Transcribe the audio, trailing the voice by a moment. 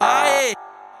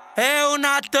É o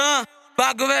Nattan,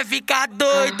 bagulho vai ficar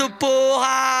doido,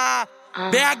 porra.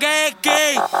 PHEIK.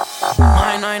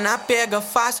 Mas nós na pega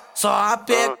fácil, só a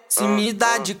pega. Se me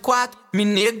dá de 4, me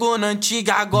negou na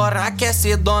antiga. Agora quer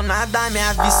ser dona da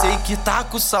minha vida. Sei que tá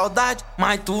com saudade,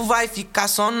 mas tu vai ficar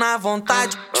só na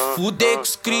vontade de fuder com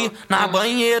os cria na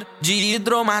banheira de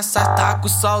hidromassagem. Tá com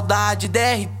saudade,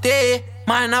 DRT,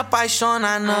 mas não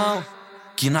apaixona não,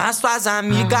 que nas suas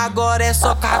amigas agora é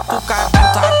só catucadão.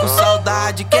 Tá com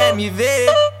saudade, quer me ver,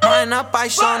 mas não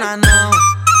apaixona não,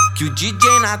 que o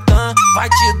DJ Nattan vai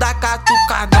te dar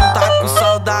catucadão. Tá com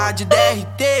saudade,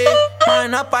 DRT, mas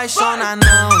não apaixona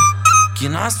não, que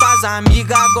nas suas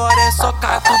amigas agora é só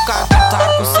catucadão.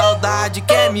 Tá com saudade,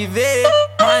 quer me ver,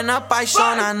 mas não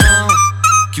apaixona não,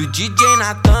 que o DJ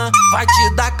Nattan vai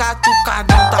te dar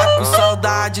catucadão. Tá com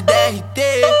saudade, DRT,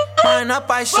 mas não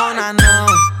apaixona não,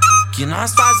 que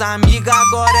nós faz amiga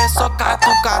agora é só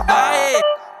catucadão.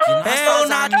 É o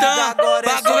Nattan,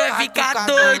 bagulho vai ficar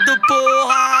doido,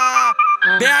 porra.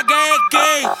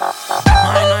 PHEIK.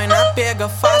 Mas nós na pega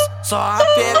fácil, só a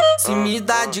pega. Se me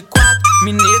dá de 4,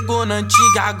 me negou na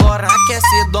antiga. Agora quer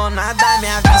ser dona da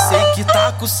minha vida. Sei que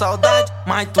tá com saudade,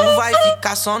 mas tu vai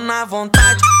ficar só na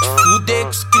vontade de fuder com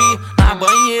os cria na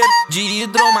banheira de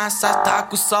hidromassagem. Tá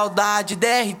com saudade,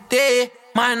 DRT,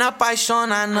 mas não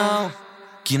apaixona não,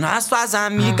 que nas suas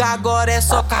amigas agora é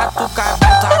só catucadão.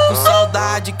 Tá com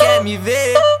saudade, quer me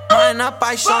ver, mas não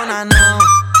apaixona não,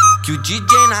 que o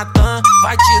DJ Nattan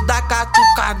vai te dar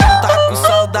catucadão. Tá com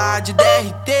saudade,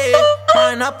 DRT,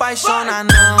 mas não apaixona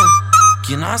não,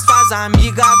 que nas suas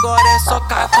amigas agora é só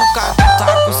catucadão.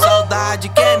 Tá com saudade,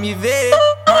 quer me ver,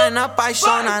 mas não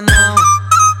apaixona não,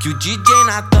 que o DJ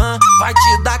Nattan vai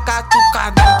te dar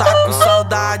catucadão. Tá com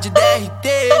saudade,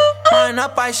 DRT, mas não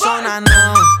apaixona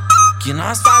não, que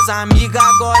nós faz amiga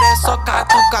agora é só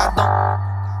catucadão.